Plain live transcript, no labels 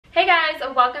Hey guys,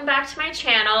 welcome back to my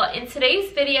channel. In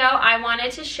today's video, I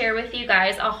wanted to share with you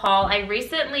guys a haul I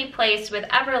recently placed with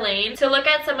EVERLANE to look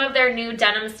at some of their new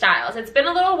denim styles. It's been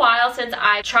a little while since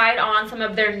I tried on some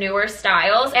of their newer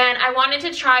styles, and I wanted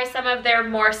to try some of their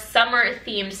more summer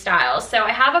themed styles. So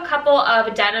I have a couple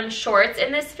of denim shorts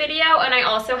in this video, and I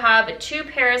also have 2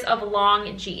 pairs of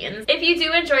long jeans. If you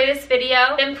do enjoy this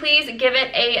video, then please give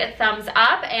it a thumbs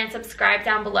up and subscribe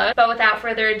down below. But without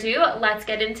further ado, let's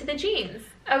get into the jeans.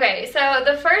 Okay, so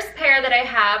the first pair that I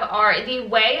have are the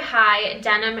way-high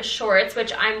denim shorts,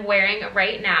 which I'm wearing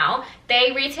right now.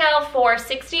 They retail for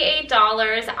 $68.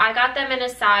 I got them in a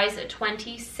size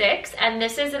 26, and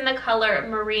this is in the color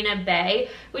Marina Bay,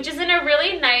 which is in a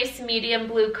really nice medium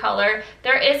blue color.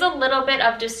 There is a little bit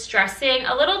of distressing,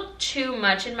 a little too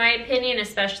much in my opinion,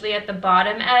 especially at the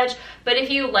bottom edge, but if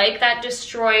you like that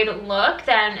destroyed look,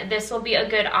 then this will be a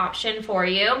good option for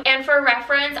you. And for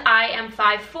reference, I am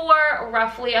 5'4",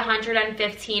 roughly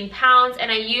 115 pounds,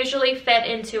 and I usually fit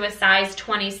into a size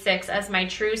 26 as my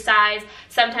true size.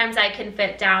 Sometimes I can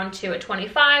fit down to a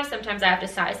 25, sometimes I have to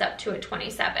size up to a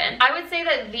 27. I would say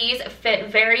that these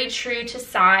fit very true to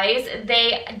size.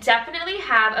 They definitely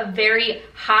have a very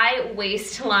high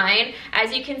waistline.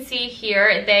 As you can see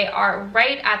here, they are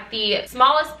right at the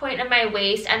smallest point of my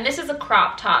waist, and this is a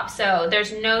crop top, so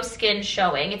there's no skin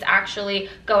showing. It's actually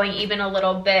going even a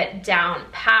little bit down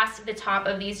past the top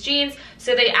of these jeans,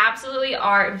 so they absolutely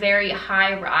are very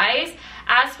high rise.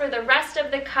 As for the rest of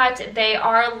the cut, they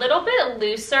are a little bit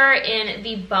looser in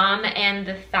the bum and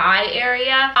the thigh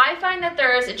area. I find that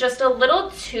there's just a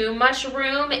little too much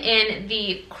room in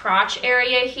the crotch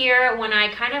area here. When I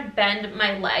kind of bend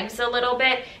my legs a little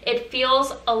bit, it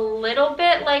feels a little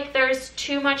bit like there's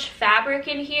too much fabric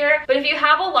in here. But if you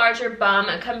have a larger bum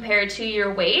compared to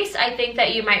your waist, I think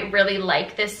that you might really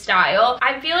like this style.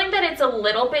 I'm feeling that it's a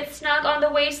little bit snug on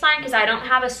the waistline because I don't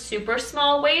have a super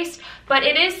small waist, but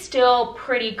it is still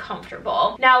pretty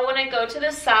comfortable. Now, when I go to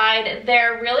the side,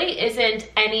 there really isn't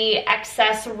any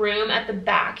excess room at the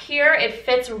back here. It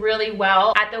fits really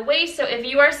well at the waist, so if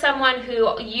you are someone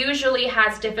who usually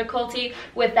has difficulty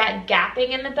with that gapping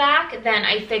in the back, then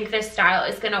I think this style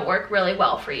is gonna work really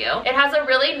well for you. It has a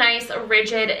really nice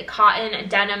rigid cotton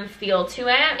denim feel to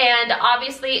it, and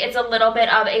obviously it's a little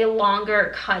bit of a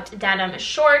longer cut denim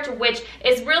short, which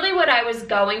is really what I was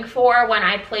going for when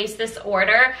I placed this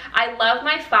order. I love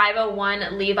my 501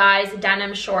 Levi's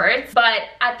denim shorts, but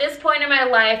at this point in my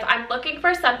life, I'm looking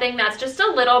for something that's just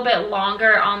a little bit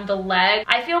longer on the leg.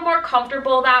 I feel more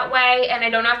comfortable that way, and I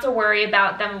don't have to worry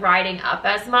about them riding up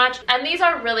as much, and these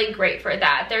are really great for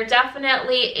that. They're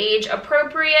definitely age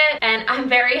appropriate, and I'm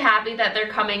very happy that they're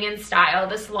coming in style,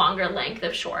 this longer length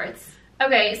of shorts.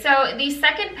 Okay, so the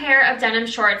second pair of denim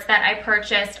shorts that I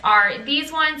purchased are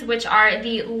these ones, which are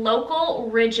the local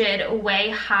rigid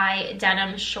way-high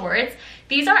denim shorts.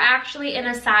 These are actually in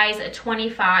a size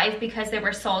 25 because they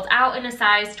were sold out in a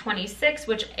size 26,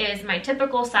 which is my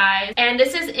typical size. And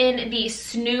this is in the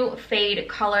Snoo Fade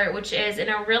color, which is in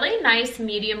a really nice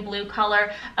medium blue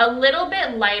color, a little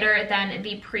bit lighter than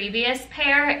the previous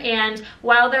pair. And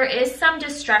while there is some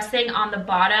distressing on the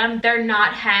bottom, they're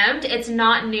not hemmed. It's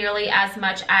not nearly as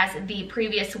much as the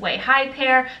previous way-high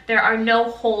pair. There are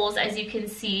no holes, as you can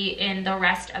see in the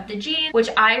rest of the jeans, which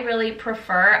I really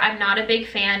prefer. I'm not a big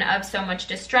fan of so much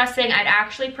distressing. I'd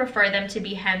actually prefer them to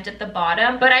be hemmed at the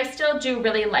bottom, but I still do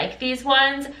really like these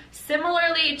ones.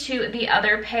 Similarly to the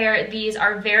other pair, these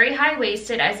are very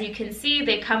high-waisted. As you can see,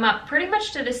 they come up pretty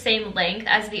much to the same length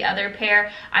as the other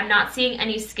pair. I'm not seeing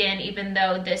any skin, even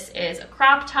though this is a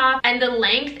crop top, and the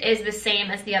length is the same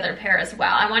as the other pair as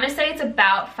well. I want to say it's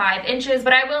about 5 inches,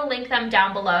 but I will link them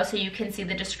down below so you can see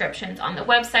the descriptions on the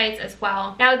websites as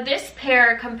well. Now, this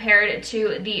pair compared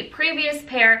to the previous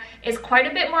pair is quite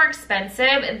a bit more expensive.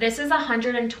 This is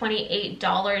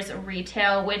 $128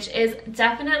 retail, which is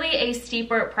definitely a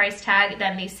steeper price tag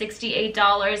than the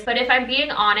 $68. But if I'm being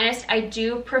honest, I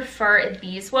do prefer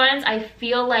these ones. I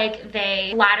feel like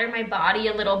they flatter my body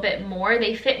a little bit more.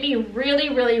 They fit me really,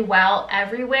 really well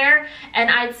everywhere. And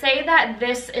I'd say that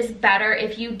this is better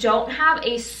if you don't have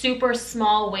a super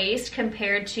small waist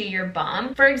compared to your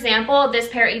bum. For example, this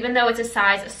pair, even though it's a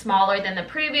size smaller than the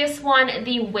previous one,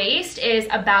 the waist is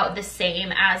about the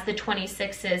same as the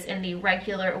 26s in the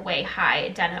regular way-high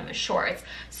denim shorts.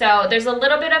 So there's a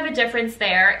little bit of a difference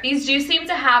there. These do seem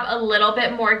to have a little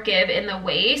bit more give in the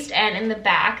waist, and in the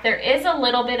back there is a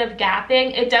little bit of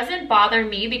gapping. It doesn't bother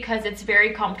me because it's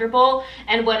very comfortable,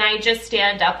 and when I just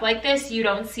stand up like this, you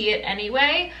don't see it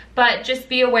anyway. But just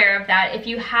be aware of that. If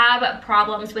you have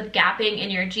problems with gapping in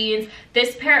your jeans,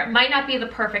 this pair might not be the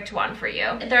perfect one for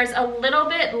you. There's a little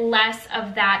bit less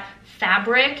of that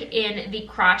fabric in the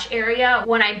crotch area.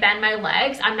 When I bend my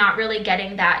legs, I'm not really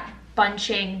getting that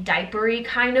bunching diapery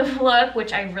kind of look,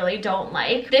 which I really don't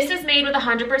like. This is made with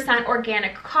 100%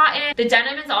 organic cotton. The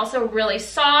denim is also really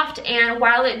soft, and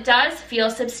while it does feel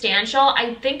substantial,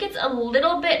 I think it's a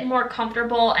little bit more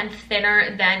comfortable and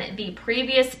thinner than the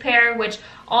previous pair, which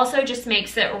also just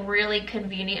makes it really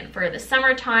convenient for the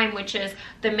summertime, which is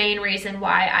the main reason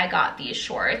why I got these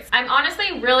shorts. I'm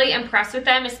honestly really impressed with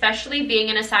them, especially being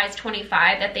in a size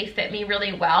 25, that they fit me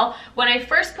really well. When I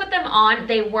first put them on,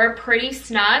 they were pretty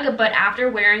snug, but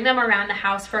after wearing them around the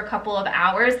house for a couple of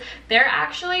hours, they're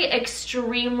actually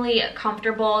extremely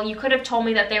comfortable. You could have told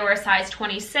me that they were a size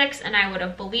 26 and I would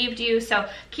have believed you. So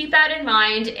keep that in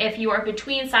mind. If you are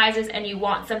between sizes and you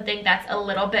want something that's a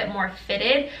little bit more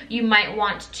fitted, you might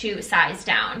want to size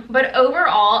down. But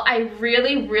overall, I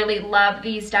really love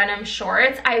these denim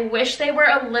shorts. I wish they were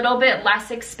a little bit less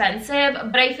expensive,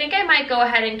 but I think I might go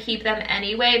ahead and keep them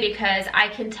anyway because I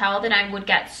can tell that I would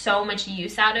get so much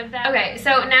use out of them. Okay,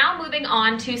 so now moving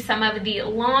on to some of the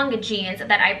long jeans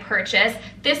that I purchased.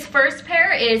 This first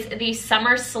pair is the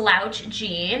summer slouch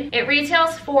jean. It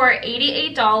retails for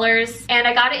 $88 and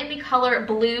I got it in the color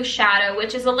blue shadow,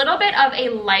 which is a little bit of a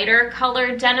lighter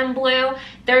color denim blue.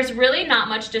 There's really not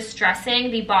much distressing.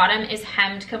 The bottom is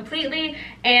hemmed completely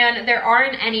and there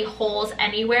aren't any holes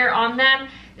anywhere on them.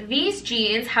 These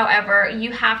jeans, however,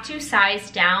 you have to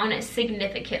size down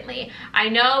significantly. I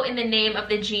know in the name of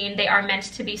the jean they are meant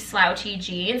to be slouchy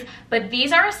jeans, but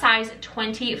these are a size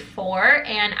 24,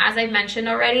 and as I mentioned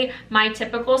already, my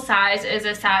typical size is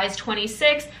a size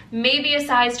 26, maybe a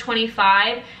size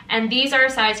 25, and these are a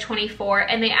size 24,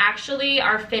 and they actually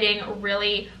are fitting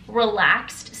really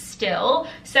relaxed still.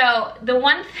 So the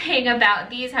one thing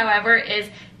about these, however, is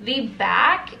the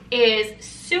back is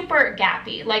super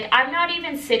gappy. Like, I'm not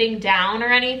even sitting down or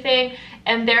anything,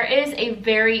 and there is a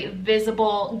very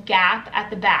visible gap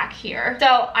at the back here. So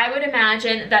I would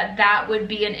imagine that that would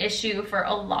be an issue for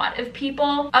a lot of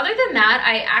people. Other than that,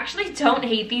 I actually don't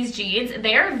hate these jeans.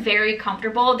 They are very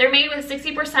comfortable. They're made with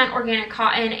 60% organic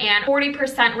cotton and 40%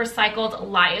 recycled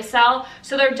lyocell.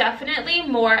 So they're definitely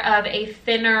more of a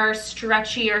thinner,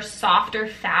 stretchier, softer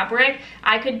fabric.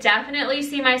 I could definitely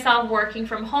see myself working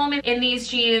from home in these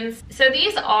jeans. So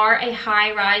these are a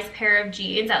high-rise pair of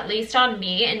jeans, at least on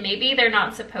me, and maybe they're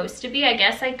not supposed to be. I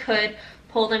guess I could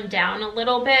pull them down a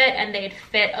little bit and they'd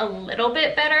fit a little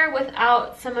bit better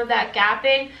without some of that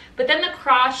gapping, but then the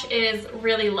crotch is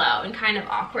really low and kind of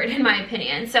awkward in my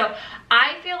opinion. So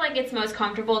I feel like it's most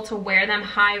comfortable to wear them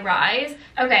high rise.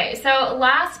 Okay, so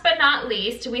last but not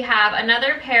least, we have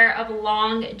another pair of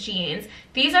long jeans.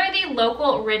 These are the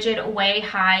Local Rigid Way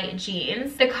High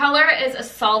jeans. The color is a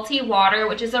salty water,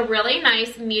 which is a really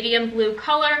nice medium blue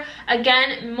color.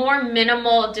 Again, more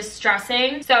minimal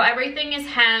distressing. So everything is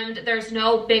hemmed. There's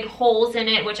no big holes in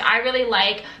it, which I really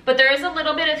like, but there is a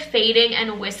little bit of fading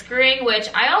and whiskering, which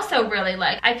I also really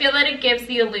like. I feel that it gives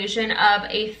the illusion of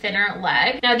a thinner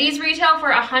leg. Now these retail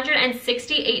for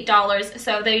 $168,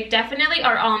 so they definitely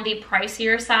are on the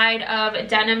pricier side of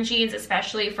denim jeans,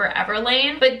 especially for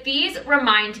Everlane, but these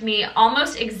remind me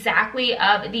almost exactly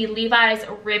of the Levi's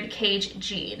ribcage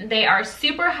jean. They are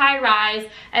super high rise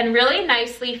and really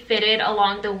nicely fitted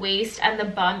along the waist and the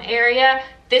bum area.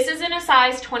 This is in a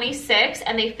size 26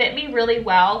 and they fit me really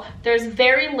well. There's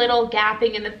very little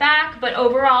gapping in the back, but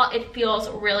overall it feels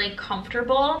really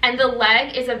comfortable. And the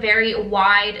leg is a very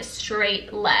wide,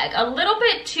 straight leg. A little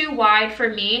bit too wide for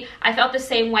me. I felt the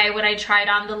same way when I tried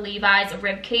on the Levi's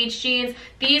ribcage jeans.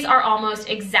 These are almost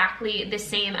exactly the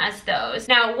same as those.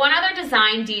 Now, one other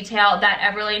design detail that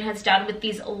Everlane has done with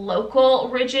these Local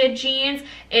Rigid jeans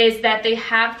is that they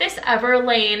have this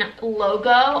Everlane logo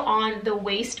on the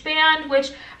waistband,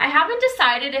 which I haven't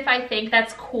decided if I think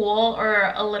that's cool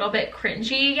or a little bit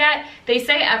cringy yet. They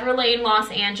say Everlane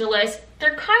Los Angeles.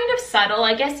 They're kind of subtle.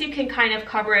 I guess you can kind of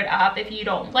cover it up if you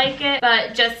don't like it,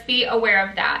 but just be aware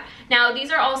of that. Now,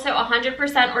 these are also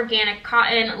 100% organic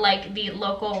cotton like the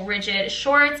Local Rigid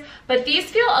shorts, but these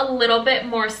feel a little bit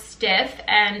more stiff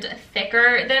and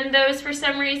thicker than those for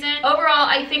some reason. Overall,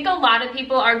 I think a lot of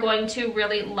people are going to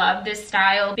really love this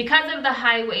style because of the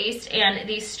high waist and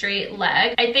the straight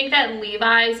leg. I think that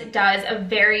Levi's does a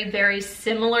very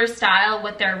similar style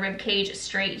with their ribcage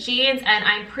straight jeans, and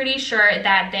I'm pretty sure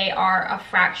that they are a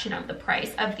fraction of the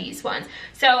price of these ones.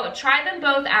 So try them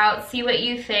both out, see what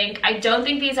you think. I don't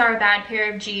think these are a bad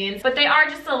pair of jeans, but they are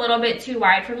just a little bit too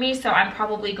wide for me, so I'm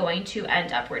probably going to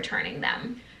end up returning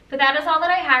them. But that is all that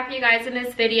I have for you guys in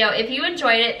this video. If you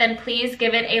enjoyed it, then please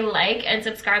give it a like and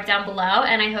subscribe down below,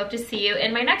 and I hope to see you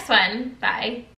in my next one. Bye.